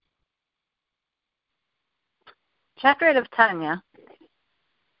Chapter 8 of Tanya,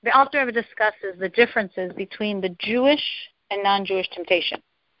 the Alter Rebbe discusses the differences between the Jewish and non-Jewish temptation.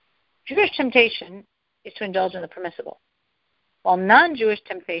 Jewish temptation is to indulge in the permissible, while non-Jewish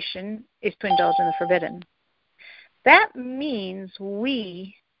temptation is to indulge in the forbidden. That means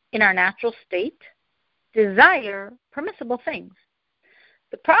we, in our natural state, desire permissible things.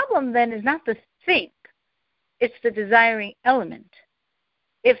 The problem then is not the thing, it's the desiring element.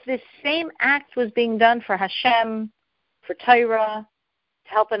 If this same act was being done for Hashem, for Torah,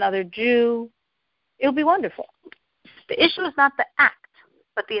 to help another Jew, it would be wonderful. The issue is not the act,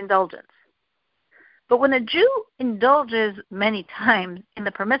 but the indulgence. But when a Jew indulges many times in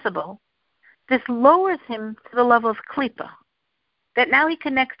the permissible, this lowers him to the level of klipa, that now he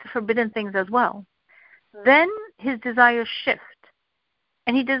connects to forbidden things as well. Then his desires shift,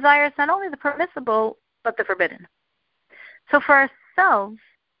 and he desires not only the permissible, but the forbidden. So for ourselves,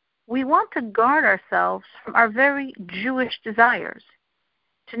 we want to guard ourselves from our very Jewish desires,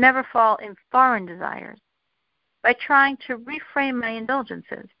 to never fall in foreign desires, by trying to reframe my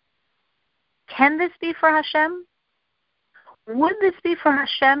indulgences. Can this be for Hashem? Would this be for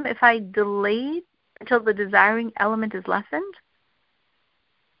Hashem if I delayed until the desiring element is lessened?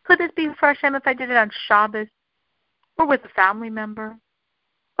 Could this be for Hashem if I did it on Shabbos, or with a family member,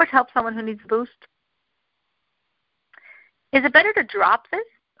 or to help someone who needs a boost? Is it better to drop this,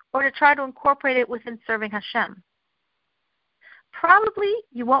 or to try to incorporate it within serving Hashem? Probably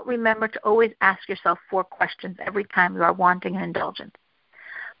you won't remember to always ask yourself 4 questions every time you are wanting an indulgence.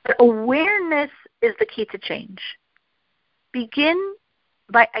 But awareness is the key to change. Begin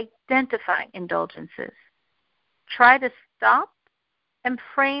by identifying indulgences. Try to stop and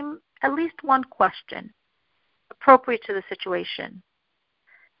frame at least one question appropriate to the situation.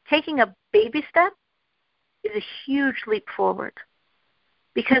 Taking a baby step is a huge leap forward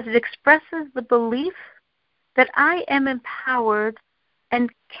because it expresses the belief that I am empowered and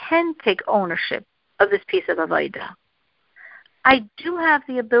can take ownership of this piece of avodah. I do have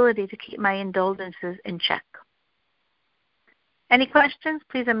the ability to keep my indulgences in check. Any questions?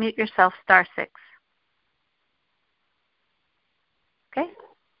 Please unmute yourself, *6. Okay?